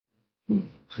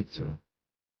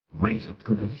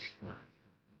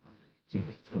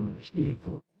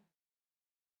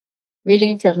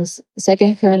Reading from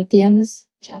 2 Corinthians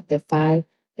chapter 5,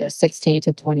 verse 16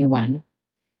 to 21.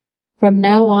 From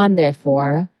now on,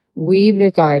 therefore, we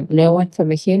regard no one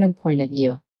from a human point of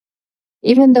view.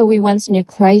 Even though we once knew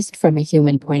Christ from a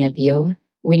human point of view,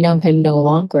 we know him no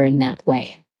longer in that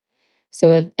way.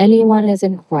 So if anyone is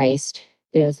in Christ,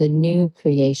 there is a new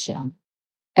creation.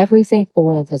 Everything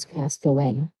old has passed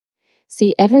away.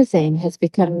 See, everything has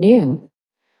become new.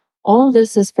 All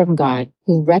this is from God,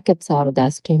 who reconciled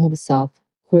us to himself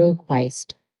through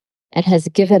Christ, and has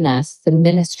given us the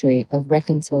ministry of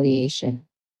reconciliation.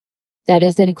 That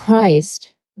is, in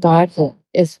Christ, God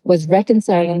was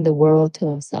reconciling the world to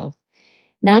himself,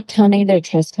 not counting their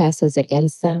trespasses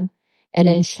against them, and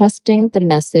entrusting the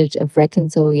message of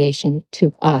reconciliation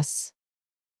to us.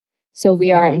 So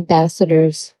we are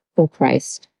ambassadors for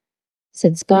Christ,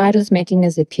 since God is making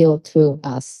his appeal through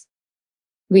us.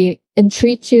 We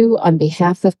entreat you on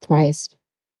behalf of Christ,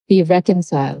 be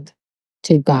reconciled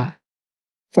to God.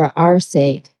 For our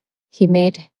sake, he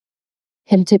made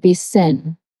him to be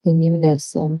sin who knew no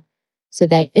sin, so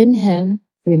that in him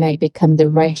we might become the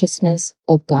righteousness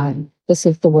of God. This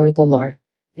is the word of the Lord.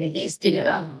 Hey,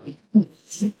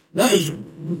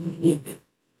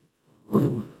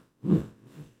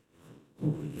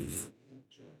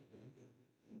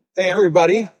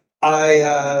 everybody.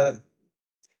 I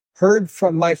heard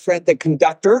from my friend, the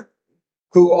conductor,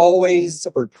 who always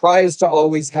or tries to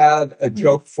always have a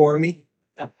joke for me.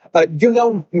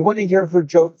 You want to hear her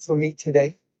joke for me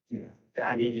today?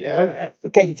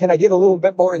 Okay, can I get a little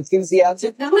bit more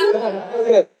enthusiasm?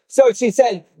 So she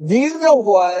said, do you know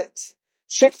what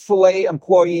Chick-fil-A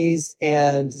employees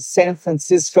and San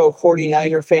Francisco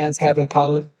 49er fans have in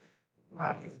common?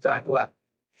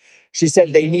 She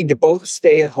said they need to both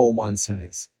stay at home on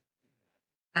Sundays.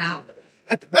 I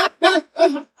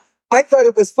thought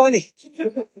it was funny.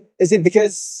 Is it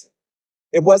because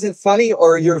it wasn't funny,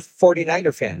 or you're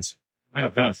 49er fans? I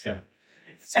don't know, yeah.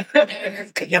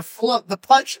 Can you float the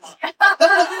punch?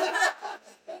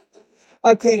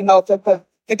 Okay, no,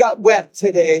 it got wet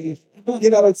today.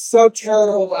 It's so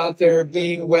terrible out there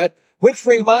being wet, which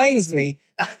reminds me,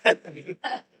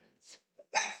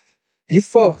 you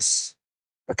folks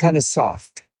are kind of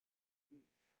soft.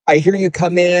 I hear you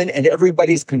come in and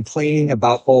everybody's complaining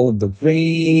about all of the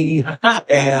rain,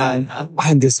 and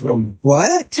I'm just going,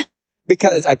 what?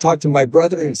 Because I talked to my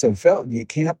brother and said, Phil, you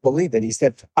can't believe it. He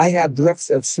said, I have drifts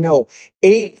of snow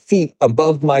 8 feet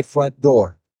above my front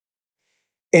door,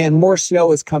 and more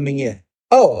snow is coming in.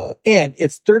 Oh, and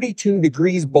it's 32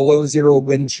 degrees below zero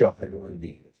wind chill.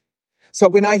 So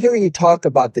when I hear you talk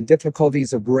about the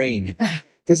difficulties of rain,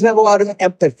 there's not a lot of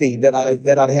empathy that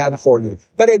I have for you.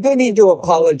 But I do need to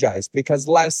apologize, because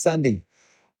last Sunday,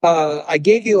 I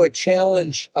gave you a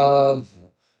challenge of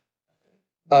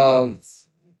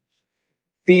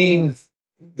being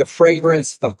the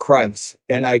fragrance of Christ,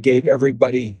 and I gave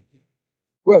everybody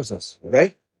roses,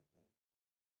 right?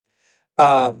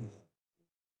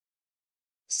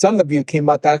 Some of you came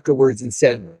up afterwards and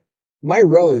said, my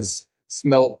rose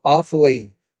smelled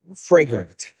awfully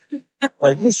fragrant.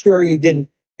 Are you sure you didn't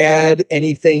add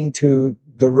anything to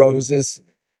the roses?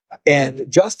 And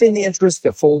just in the interest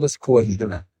of full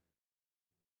disclosure,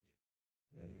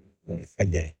 I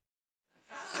did.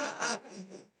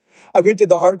 I went to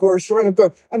the hardware store and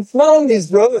I'm smelling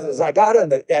these roses I got on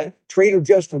the Trader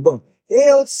Joe's from boom. They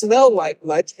don't smell like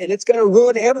much, and it's going to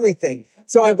ruin everything.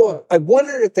 So I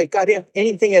wondered if they got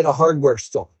anything at a hardware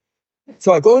store.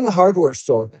 So I go in the hardware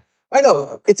store. I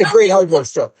know, it's a great hardware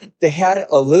store. They had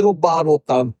a little bottle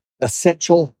of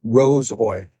essential rose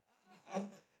oil.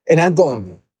 And I'm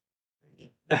going,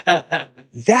 that?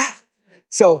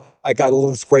 So I got a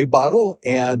little spray bottle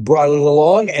and brought it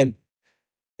along, and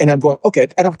I'm going, okay,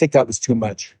 I don't think that was too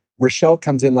much. Rochelle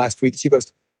comes in last week. She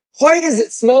goes, why does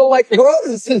it smell like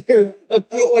roses in here? I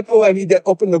feel like, I need to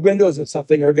open the windows or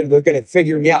something. They're going to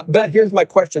figure me out. But here's my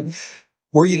question.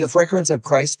 Were you the fragrance of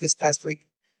Christ this past week?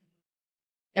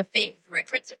 A fake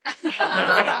fragrance.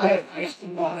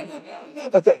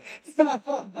 Okay.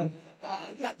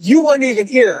 You weren't even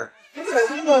here.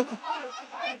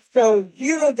 So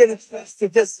you don't get a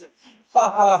statistic.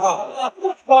 Yes,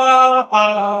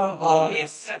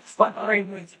 that's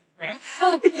fragrance.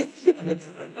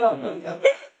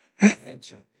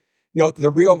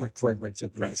 The real fragrance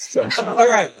of Christ. So, all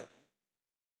right.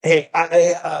 Hey,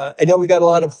 I know we got a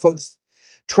lot of folks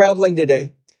traveling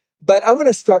today, but I'm going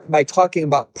to start by talking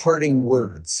about parting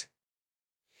words.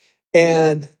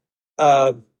 And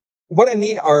what I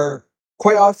mean are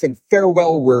quite often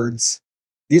farewell words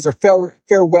These are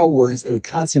farewell words that are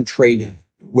concentrated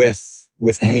with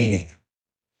meaning.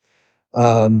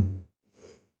 And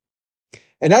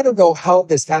I don't know how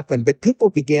this happened, but people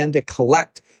began to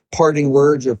collect parting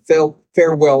words or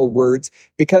farewell words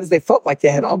because they felt like they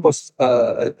had almost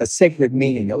a sacred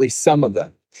meaning, at least some of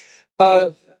them.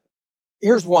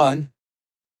 Here's one.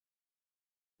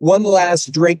 One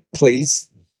last drink, please.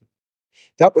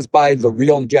 That was by the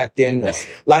real Jack Daniels.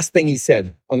 Last thing he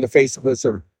said on the face of this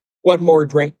earth. One more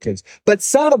drink, please. But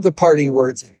some of the parting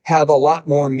words have a lot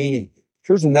more meaning.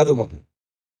 Here's another one.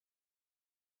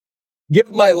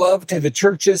 Give my love to the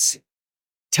churches.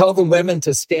 Tell the women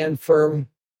to stand firm.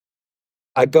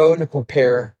 I go to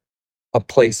prepare a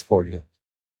place for you.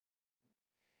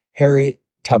 Harriet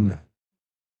Tubman.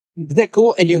 Isn't that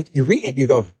cool? And you read it, you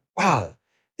go, wow,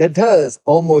 that does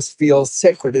almost feel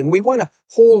sacred. And we want to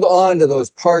hold on to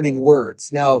those parting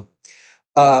words. Now,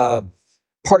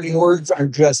 parting words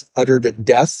aren't just uttered at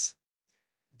death.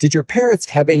 Did your parents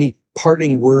have any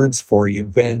parting words for you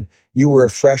when you were a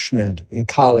freshman in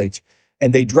college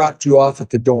and they dropped you off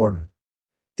at the dorm?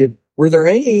 Were there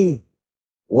any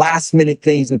last minute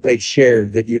things that they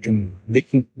shared that you can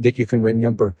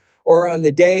remember? Or on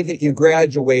the day that you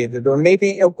graduated, or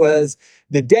maybe it was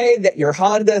the day that your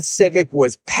Honda Civic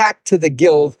was packed to the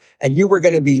gills and you were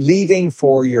going to be leaving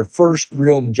for your first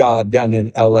real job down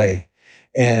in LA.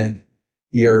 And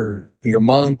your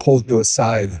mom pulls you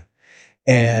aside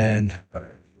and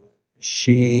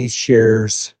she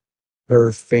shares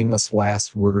her famous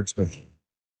last words with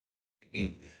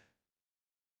you.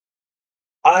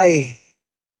 I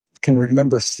can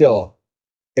remember still,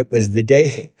 it was the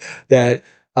day that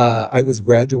I was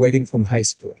graduating from high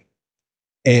school.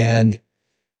 And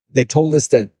they told us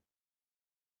that,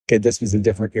 okay, this was a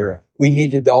different era. We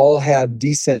needed to all have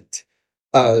decent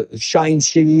shine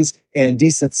shoes and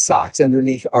decent socks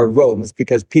underneath our robes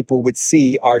because people would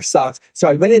see our socks. So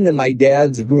I went into my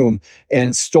dad's room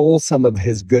and stole some of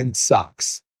his good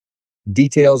socks.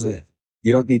 Details of it,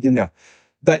 you don't need to know.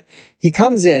 But he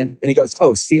comes in and he goes,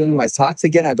 oh, stealing my socks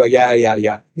again? I go,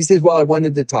 yeah. He says, well, I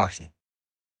wanted to talk to you.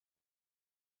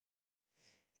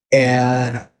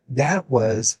 And that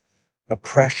was a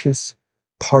precious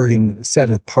set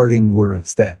of parting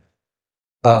words that,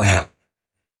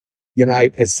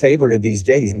 I savored these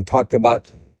days and talked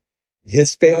about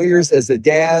his failures as a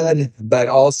dad, but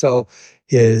also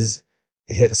his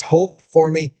hope for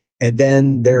me. And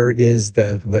then there is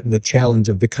the challenge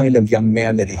of the kind of young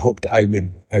man that he hoped I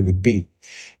would be.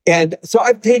 And so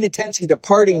I've paid attention to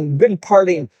good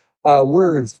parting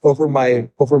words over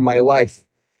my life.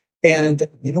 And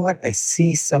you know what? I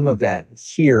see some of that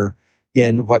here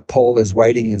in what Paul is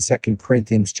writing in 2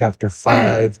 Corinthians chapter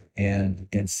 5 and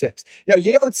 6. Now,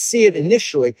 you don't see it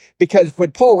initially because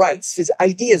when Paul writes, his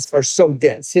ideas are so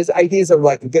dense. His ideas are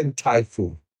like good Thai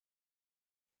food.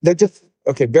 They're just,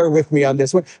 okay, bear with me on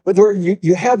this one. But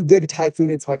you have good Thai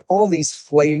food, it's like all these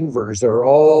flavors are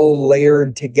all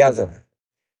layered together.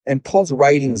 And Paul's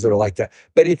writings are like that.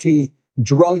 But if he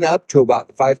drone up to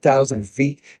about 5,000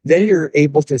 feet, then you're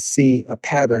able to see a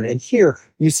pattern. And here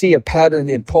you see a pattern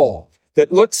in Paul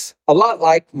that looks a lot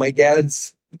like my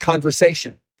dad's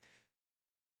conversation.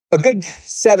 A good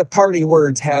set of parting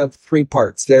words have three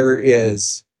parts. There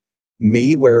is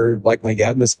me, where like my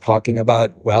dad was talking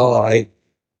about, well, I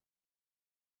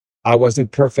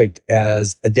wasn't perfect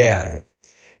as a dad.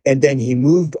 And then he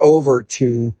moved over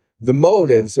to the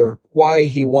motives or why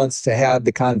he wants to have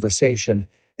the conversation.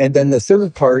 And then the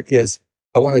third part is,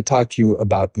 I want to talk to you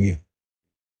about you.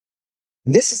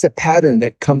 This is a pattern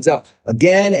that comes up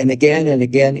again and again and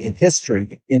again in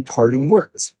history in parting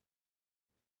words.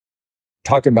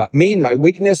 Talking about me, my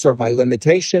weakness or my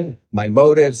limitation, my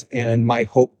motives, and my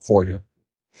hope for you.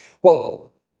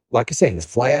 Well, like I say, it's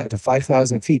flat to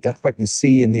 5,000 feet. That's what you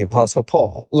see in the Apostle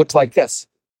Paul. It looks like this.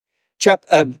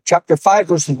 Chapter 5,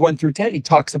 verses 1 through 10, he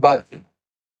talks about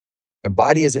the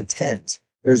body is a tent.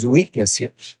 There's weakness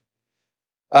here.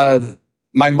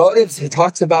 My motives, he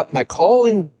talks about my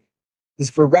calling is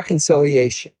for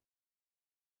reconciliation.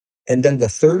 And then the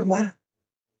third one,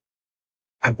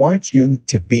 I want you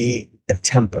to be a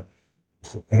temple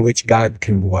in which God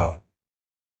can dwell.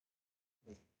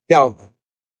 Now,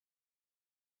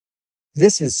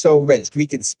 this is so rich. We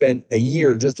could spend a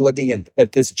year just looking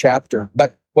at this chapter.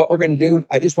 But what we're going to do,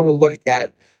 I just want to look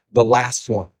at the last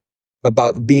one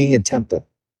about being a temple.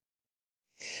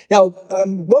 Now,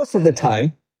 most of the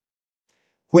time,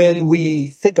 when we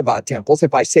think about temples,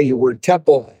 if I say the word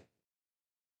temple,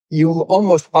 you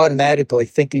almost automatically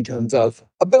think in terms of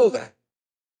a building,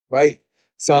 right?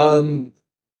 Some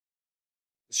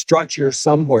structure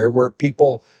somewhere where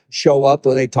people show up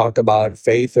when they talk about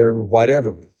faith or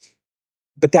whatever.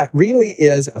 But that really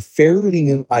is a fairly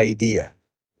new idea.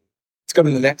 Let's go to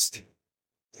the next.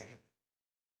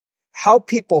 How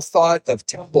people thought of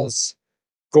temples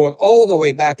going all the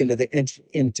way back into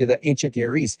the ancient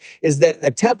Near East is that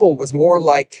a temple was more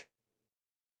like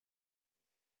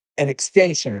an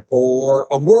extension or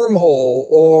a wormhole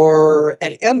or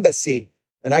an embassy.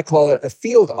 And I call it a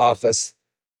field office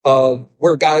of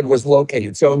where God was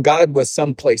located. So God was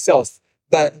someplace else,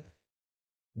 but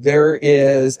there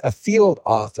is a field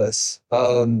office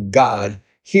of God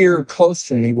here close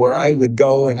to me where I would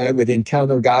go and I would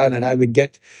encounter God and I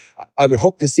would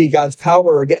hope to see God's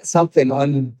power or get something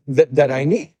on that I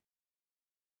need.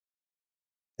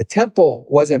 The temple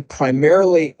wasn't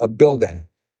primarily a building.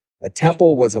 A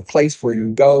temple was a place where you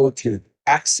go to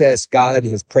access God,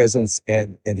 his presence,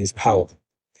 and his power.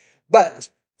 But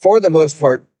for the most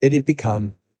part, it had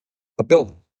become a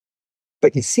building.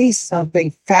 But you see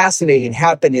something fascinating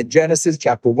happen in Genesis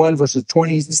chapter 1, verses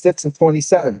 26 and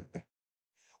 27,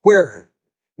 where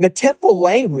the temple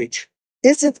language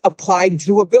isn't applied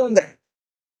to a building.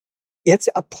 It's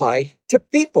applied to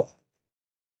people.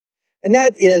 And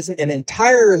that is an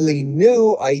entirely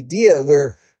new idea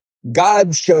where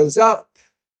God shows up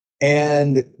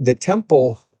and the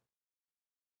temple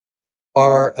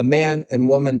are a man and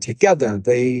woman together.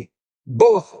 They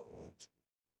both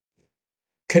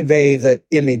convey the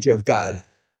image of God.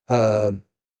 A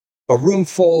room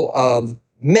full of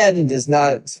men does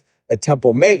not a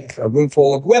temple make. A room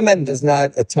full of women does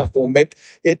not a temple make.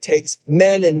 It takes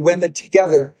men and women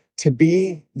together to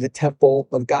be the temple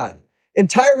of God.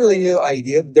 Entirely new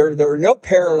idea. There are no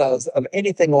parallels of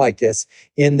anything like this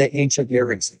in the ancient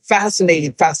Near East.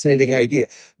 Fascinating idea.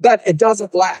 But it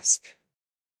doesn't last.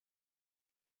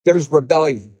 There's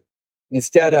rebellion.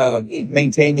 Instead of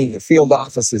maintaining the field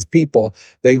office as people,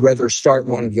 they rather start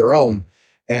one of their own.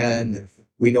 And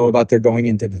we know about their going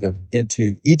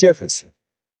into Egypt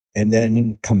and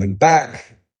then coming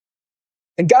back.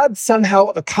 And God somehow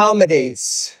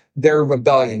accommodates their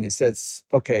rebellion. He says,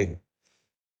 okay,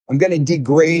 I'm going to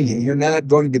degrade you. You're not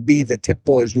going to be the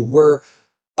temple as you were.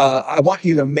 I want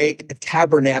you to make a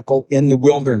tabernacle in the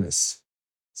wilderness.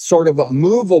 Sort of a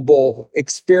movable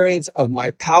experience of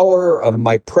my power, of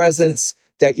my presence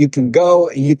that you can go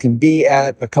and you can be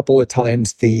at a couple of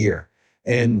times a year.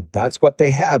 And that's what they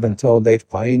have until they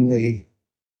finally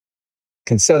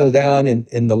can settle down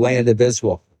in the land of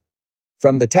Israel.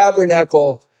 From the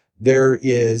tabernacle, there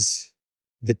is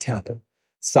the temple.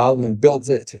 Solomon builds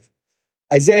it.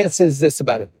 Isaiah says this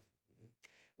about it.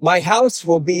 My house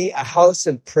will be a house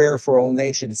of prayer for all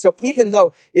nations. So even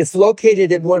though it's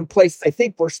located in one place, I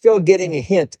think we're still getting a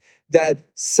hint that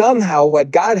somehow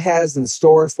what God has in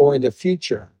store for the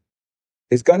future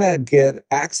is going to get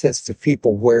access to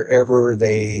people wherever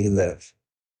they live.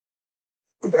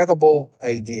 Incredible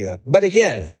idea. But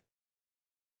again,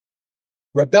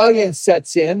 rebellion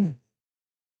sets in.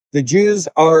 The Jews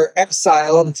are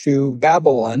exiled to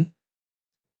Babylon.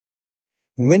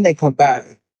 And when they come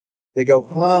back, they go,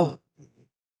 well,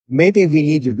 maybe we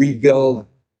need to rebuild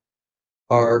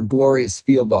our glorious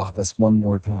field office one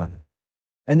more time.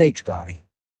 And they try.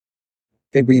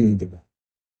 They really do.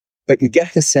 But you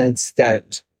get the sense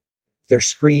that their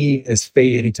screen is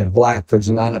fading to black. There's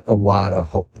not a lot of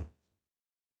hope.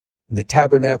 The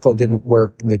tabernacle didn't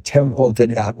work. The temple did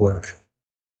not work.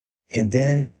 And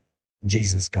then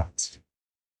Jesus comes.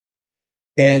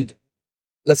 And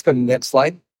let's go to the next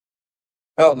slide.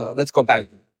 Oh, no, let's go back.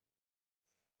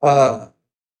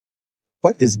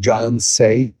 What does John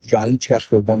say? John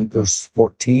chapter 1, verse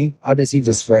 14. How does he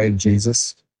describe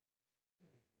Jesus?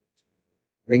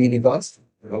 Ring any bells?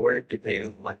 Where did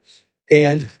they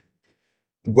and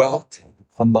dwelt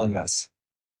among us.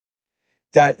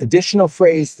 That additional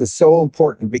phrase is so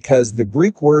important because the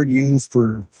Greek word used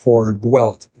for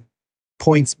dwelt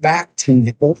points back to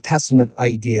the Old Testament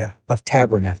idea of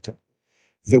tabernacle.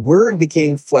 The word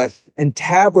became flesh and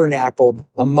tabernacled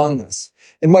among us.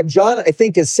 And what John, I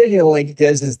think, is signaling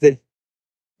is that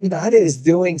God is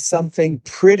doing something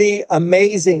pretty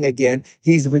amazing again.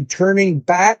 He's returning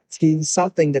back to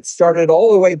something that started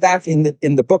all the way back in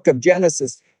the book of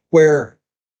Genesis, where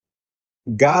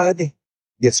God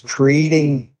is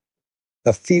creating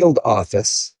a field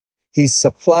office. He's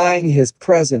supplying his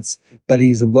presence, but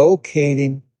he's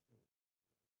locating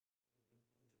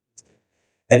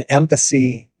an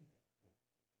embassy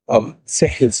of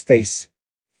his face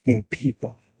in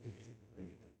people,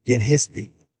 in his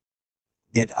people,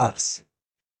 in us.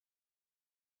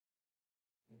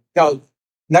 Now,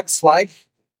 next slide.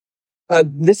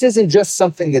 This isn't just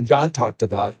something that John talked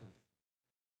about.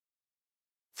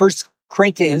 First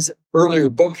Corinthians, earlier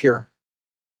book here,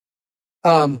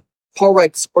 Paul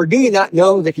writes, or do you not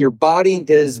know that your body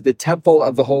is the temple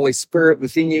of the Holy Spirit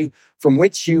within you, from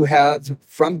which you have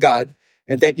from God,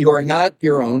 and that you are not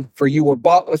your own, for you were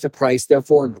bought with a price,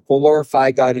 therefore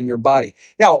glorify God in your body.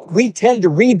 Now, we tend to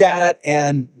read that,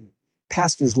 and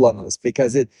pastors love this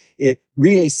because it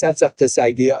really sets up this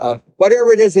idea of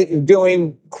whatever it is that you're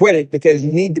doing, quit it, because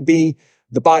you need to be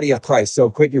the body of Christ. So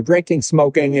quit your drinking,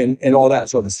 smoking, and all that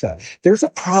sort of stuff. There's a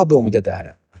problem with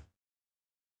that.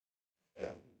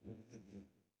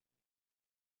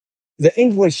 The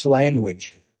English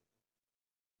language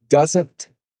doesn't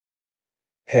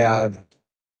have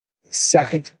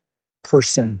second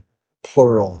person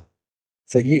plural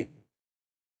for you.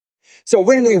 So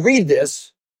when we read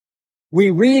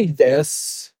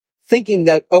this thinking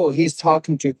that, oh, he's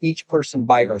talking to each person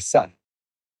by herself.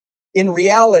 In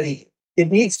reality,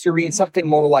 it needs to read something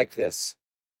more like this.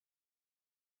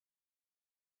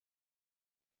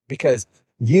 Because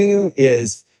you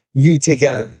is you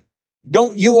together.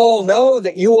 Don't you all know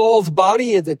that you all's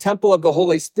body is the temple of the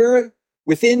Holy Spirit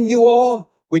within you all,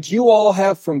 which you all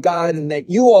have from God, and that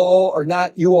you all are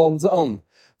not you all's own?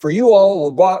 For you all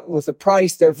were bought with a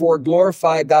price, therefore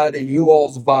glorify God in you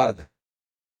all's body.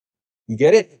 You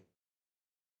get it?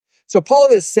 So Paul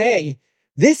is saying,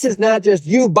 this is not just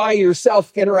you by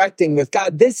yourself interacting with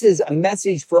God. This is a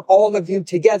message for all of you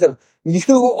together. You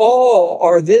all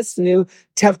are this new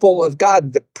temple of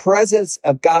God. The presence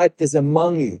of God is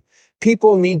among you.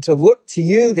 People need to look to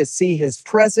you to see his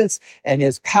presence and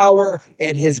his power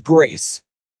and his grace.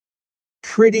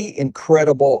 Pretty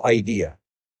incredible idea.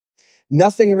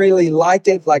 Nothing really like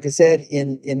it, like I said,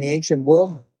 in the ancient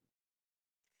world.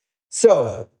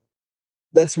 So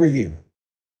let's review.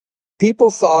 People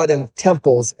thought of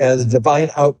temples as divine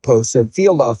outposts and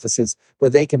field offices where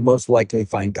they can most likely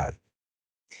find God.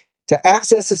 To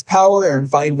access his power and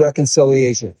find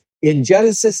reconciliation. In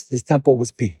Genesis, his temple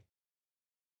was peace.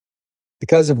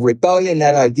 Because of rebellion,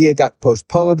 that idea got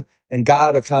postponed, and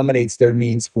God accommodates their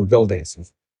needs for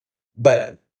buildings.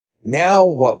 But now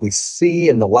what we see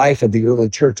in the life of the early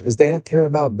church is they don't care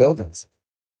about buildings.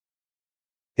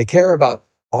 They care about,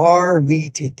 are we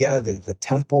together the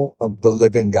temple of the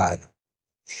living God?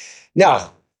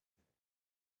 Now,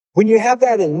 when you have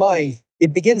that in mind,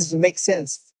 it begins to make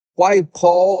sense why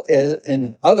Paul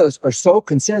and others are so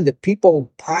concerned that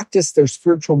people practice their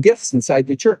spiritual gifts inside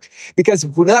the church. Because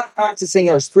if we're not practicing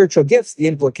our spiritual gifts, the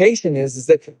implication is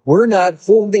that we're not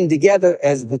holding together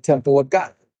as the temple of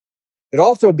God. It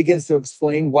also begins to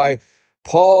explain why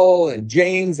Paul and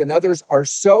James and others are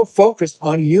so focused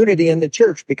on unity in the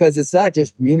church, because it's not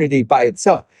just unity by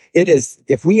itself. It is,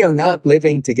 if we are not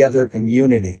living together in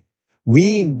unity,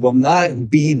 we will not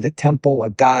be the temple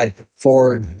of God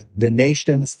for the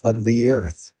nations of the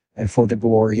earth and for the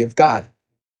glory of God.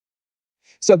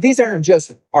 So these aren't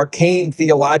just arcane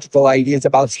theological ideas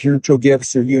about spiritual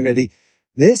gifts or unity.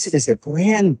 This is a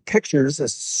grand picture, it's a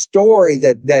story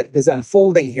that is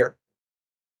unfolding here.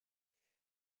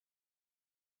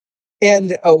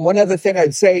 And one other thing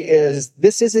I'd say is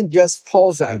this isn't just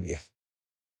Paul's idea.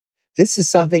 This is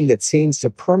something that seems to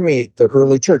permeate the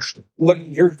early church. Look,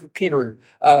 here's Peter.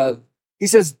 He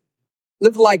says,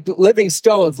 live like living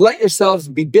stones. Let yourselves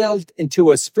be built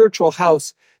into a spiritual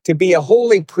house to be a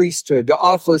holy priesthood, to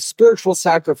offer spiritual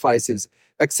sacrifices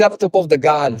acceptable to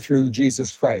God through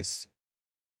Jesus Christ.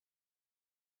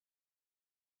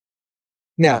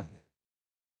 Now,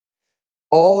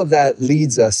 all of that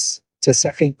leads us to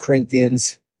 2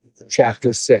 Corinthians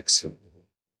chapter 6,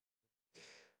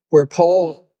 where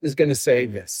Paul is going to say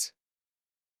this.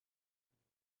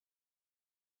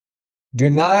 Do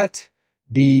not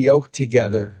be yoked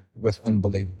together with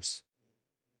unbelievers.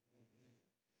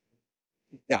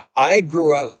 Now, I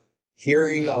grew up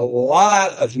hearing a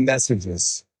lot of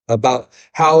messages about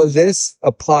how this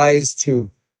applies to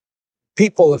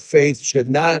people of faith should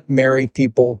not marry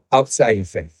people outside of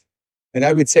faith. And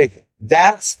I would say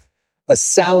that's a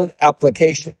sound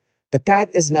application, but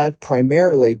that is not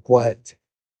primarily what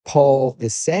Paul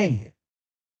is saying.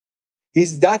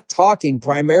 He's not talking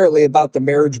primarily about the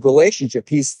marriage relationship.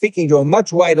 He's speaking to a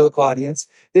much wider audience.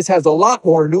 This has a lot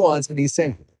more nuance than he's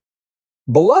saying.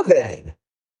 Beloved,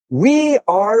 we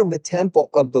are the temple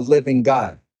of the living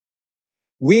God.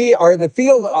 We are the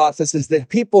field offices that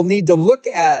people need to look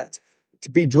at to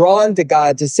be drawn to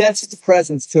God, to sense his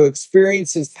presence, to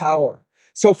experience his power.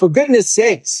 So for goodness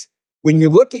sakes, when you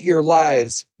look at your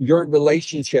lives, your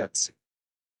relationships,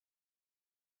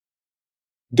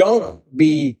 don't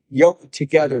be yoked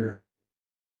together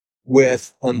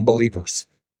with unbelievers.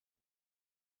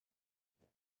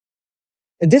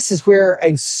 And this is where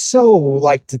I so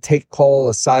like to take Paul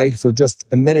aside for just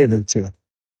a minute or two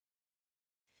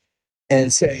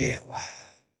and say,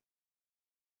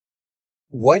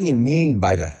 what do you mean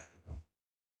by that?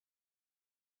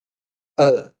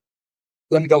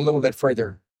 Let me go a little bit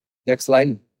further. Next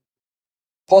slide.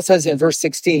 Paul says in verse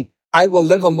 16, I will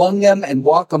live among them and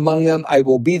walk among them. I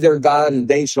will be their God and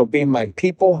they shall be my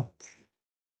people.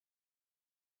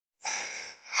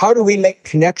 How do we make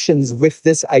connections with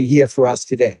this idea for us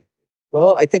today?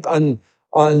 Well, I think on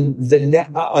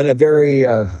a very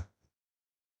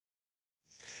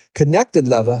connected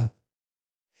level,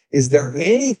 is there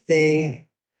anything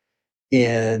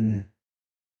in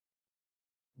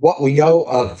what we know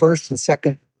of First and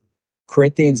Second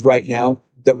Corinthians right now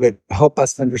that would help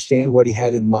us understand what he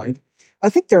had in mind? I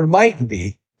think there might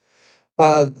be.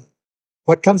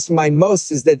 What comes to mind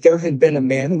most is that there had been a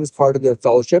man who was part of their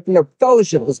fellowship, and their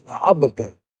fellowship was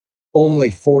probably only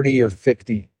 40 or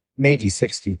 50, maybe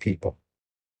 60 people.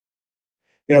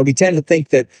 You know, we tend to think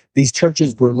that these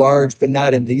churches were large, but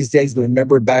not in these days.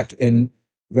 Remember back when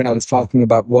I was talking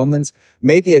about Romans,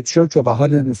 maybe a church of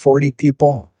 140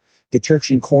 people. The church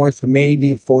in Corinth,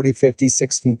 maybe 40, 50,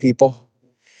 60 people.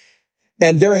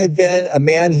 And there had been a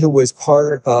man who was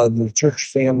part of the church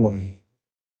family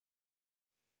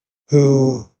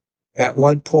who at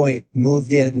one point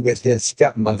moved in with his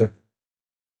stepmother.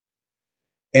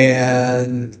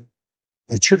 And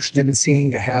the church didn't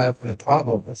seem to have a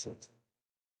problem with it.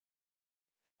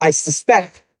 I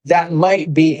suspect that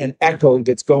might be an echo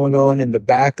that's going on in the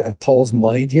back of Paul's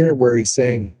mind here, where he's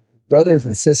saying, brothers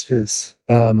and sisters,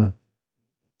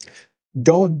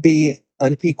 don't be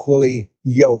unequally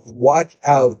yoked. Watch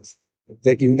out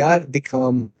that you not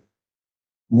become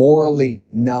morally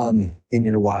numb in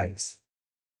your lives.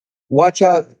 Watch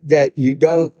out that you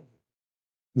don't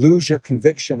lose your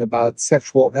conviction about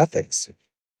sexual ethics,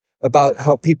 about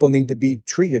how people need to be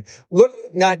treated. Look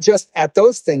not just at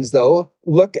those things, though.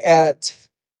 Look at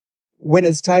when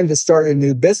it's time to start a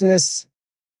new business,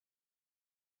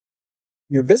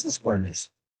 your business partners.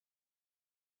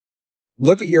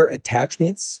 Look at your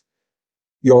attachments,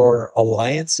 your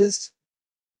alliances,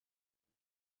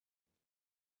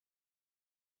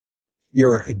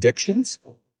 your addictions.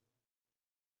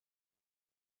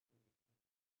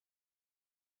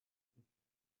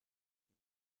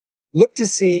 Look to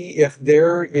see if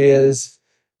there is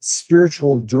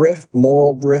spiritual drift,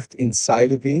 moral drift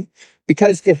inside of you.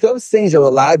 Because if those things are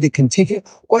allowed to continue,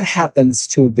 what happens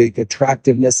to the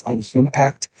attractiveness and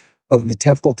impact of the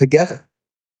temple together?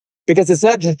 Because it's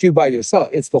not just you by yourself,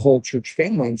 it's the whole church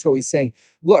family. And so he's saying,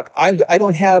 look, I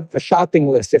don't have a shopping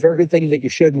list of everything that you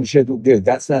should and shouldn't do.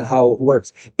 That's not how it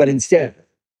works. But instead,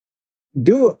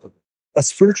 do a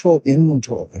spiritual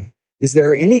inventory. Is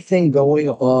there anything going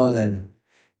on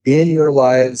in your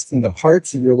lives, in the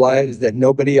parts of your lives that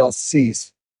nobody else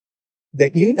sees,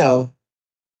 that you know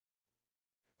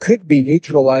could be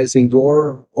neutralizing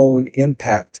your own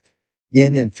impact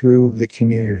in and through the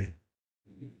community?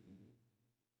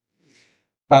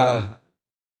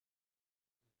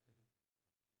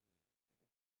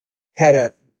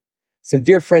 Had some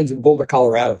dear friends in Boulder,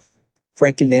 Colorado,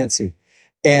 Frank and Nancy,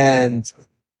 and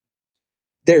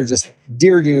they're just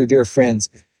dear friends.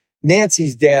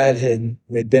 Nancy's dad had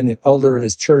been an elder in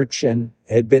his church and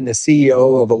had been the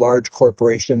CEO of a large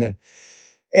corporation.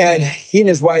 And he and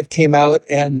his wife came out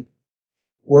and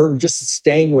were just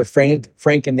staying with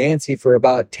Frank and Nancy for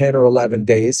about 10 or 11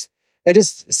 days. And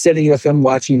just sitting with them,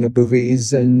 watching the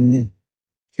movies and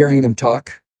hearing them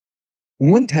talk.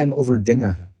 And one time over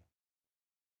dinner,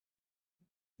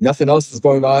 nothing else was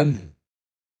going on.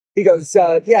 He goes,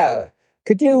 yeah,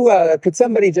 could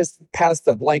somebody just pass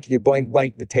the blankety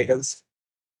blank potatoes?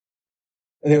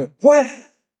 And they went, what?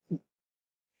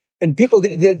 And people,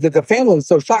 the family was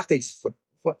so shocked. They just,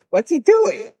 what's he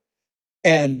doing?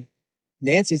 And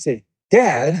Nancy said,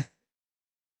 Dad.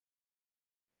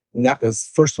 And that was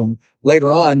the first one.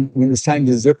 Later on, when it was time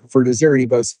for dessert, he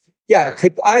goes, yeah,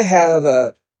 could I have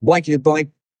a blankety blank,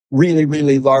 really,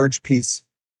 really large piece?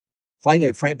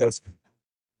 Finally, Frank goes,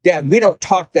 Dad, we don't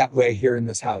talk that way here in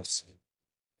this house.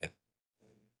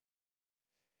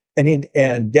 And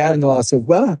dad-in-law said,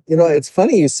 well, you know, it's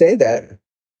funny you say that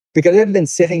because I've been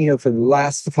sitting here for the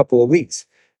last couple of weeks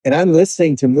and I'm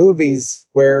listening to movies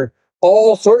where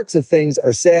all sorts of things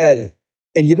are said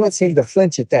and you don't seem to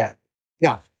flinch at that.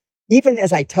 Now, even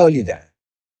as I tell you that,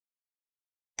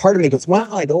 part of me goes,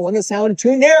 well, I don't want to sound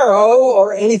too narrow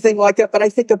or anything like that, but I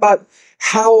think about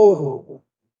how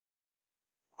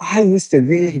I used to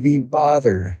really be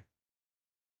bothered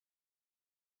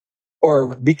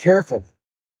or be careful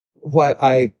what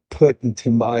I put into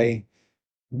my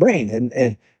brain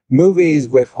and movies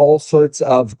with all sorts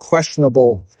of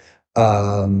questionable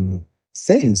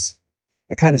things.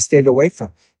 I kind of stayed away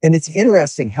from. And it's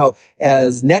interesting how,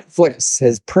 as Netflix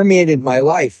has permeated my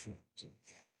life,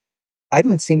 I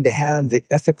don't seem to have the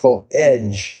ethical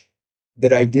edge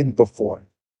that I did before.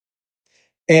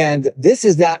 And this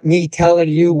is not me telling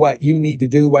you what you need to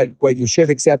do, what you should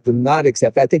accept and not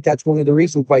accept. I think that's one of the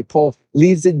reasons why Paul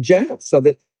leaves it general, so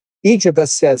that each of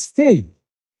us says, hey,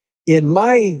 in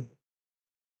my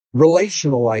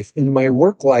relational life, in my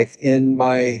work life, in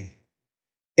my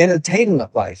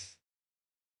entertainment life,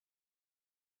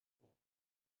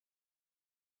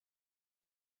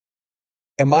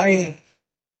 am I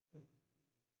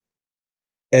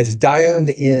as dialed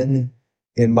in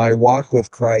my walk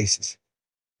with Christ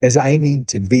as I need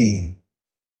to be,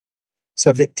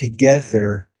 so that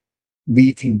together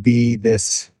we can be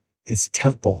this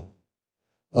temple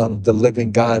of the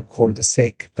living God for the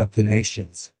sake of the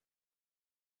nations?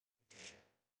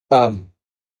 One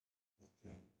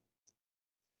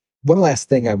last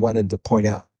thing I wanted to point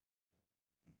out.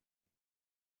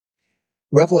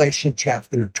 Revelation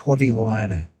chapter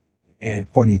 21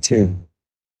 and 22.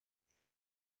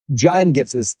 John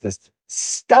gives us this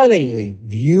stunningly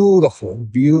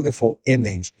beautiful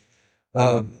image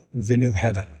of the new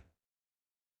heaven.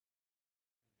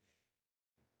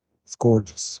 It's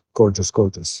gorgeous, gorgeous,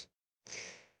 gorgeous.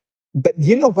 But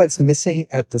you know what's missing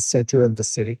at the center of the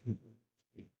city?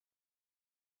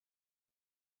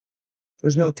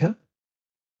 There's no temple.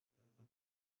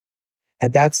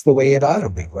 And that's the way it ought to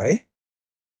be, right?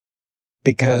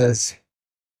 Because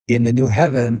in the new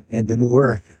heaven and the new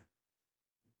earth,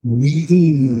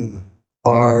 we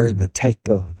are the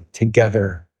temple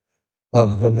together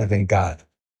of the living God.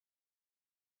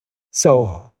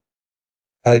 So,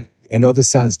 I know this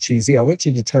sounds cheesy. I want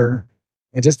you to turn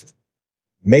and just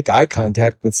make eye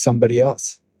contact with somebody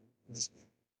else.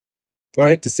 Don't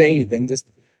have to say anything. Just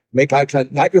make eye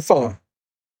contact. Not your phone.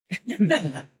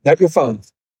 Not your phone.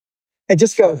 And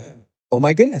just go, oh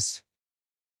my goodness.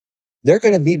 They're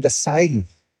going to be beside you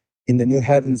in the new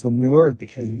heavens and new earth,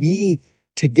 because we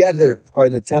together are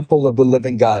the temple of the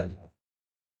living God.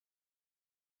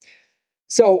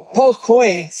 So Paul's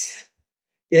point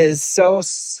is so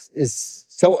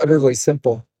utterly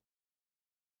simple.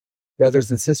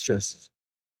 Brothers and sisters,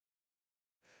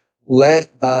 let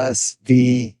us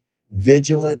be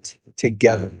vigilant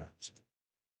together.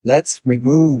 Let's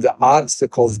remove the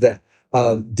obstacles that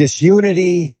of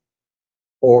disunity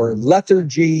or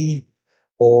lethargy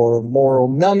or moral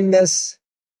numbness,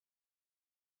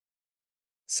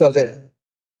 so that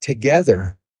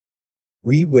together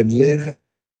we would live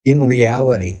in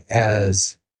reality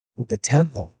as the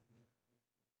temple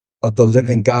of the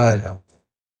living God,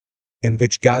 in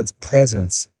which God's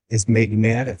presence is made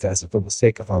manifest for the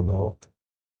sake of our world.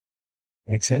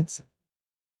 Make sense?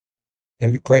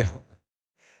 And we pray.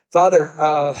 Father,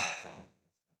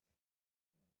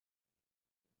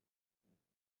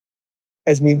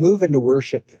 as we move into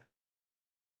worship,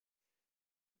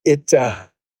 it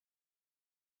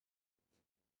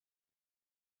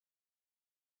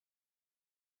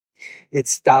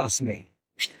stops me,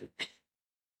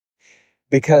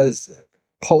 because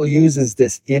Paul uses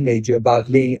this image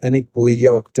about being unequally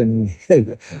yoked, and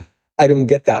I don't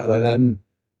get that one.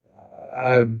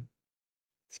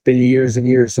 It's been years and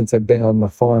years since I've been on the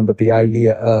farm, but the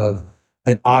idea of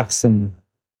an oxen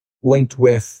linked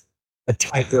with a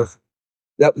tiger,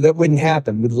 that wouldn't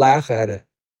happen. We'd laugh at it.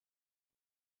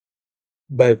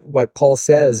 But what Paul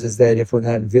says is that if we're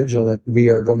not vigilant, we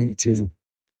are going to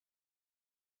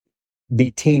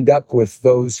be teamed up with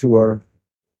those who are,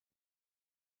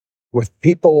 with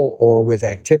people or with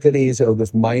activities or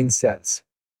with mindsets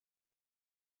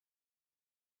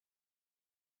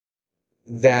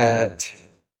that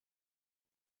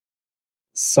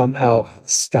somehow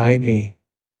stymie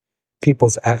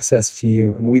people's access to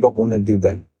you, and we don't want to do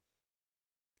that.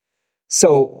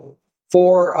 So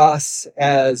for us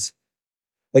as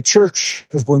a church,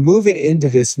 because we're moving into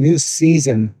this new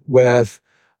season with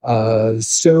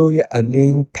soon a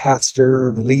new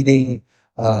pastor leading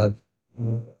a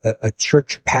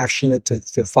church passionate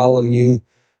to follow you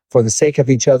for the sake of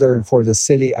each other and for the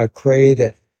city, I pray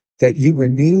that you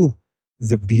renew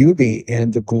the beauty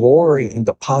and the glory and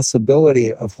the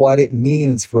possibility of what it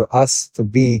means for us to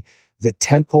be the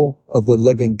temple of the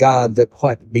living God, that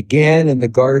what began in the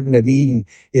Garden of Eden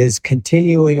is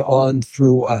continuing on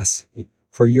through us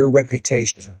for your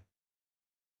reputation.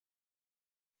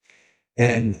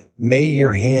 And may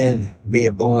your hand be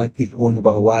upon each one of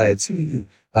our lives.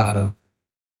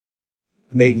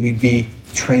 May we be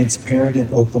transparent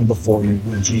and open before you.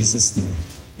 In Jesus' name,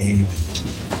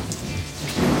 amen.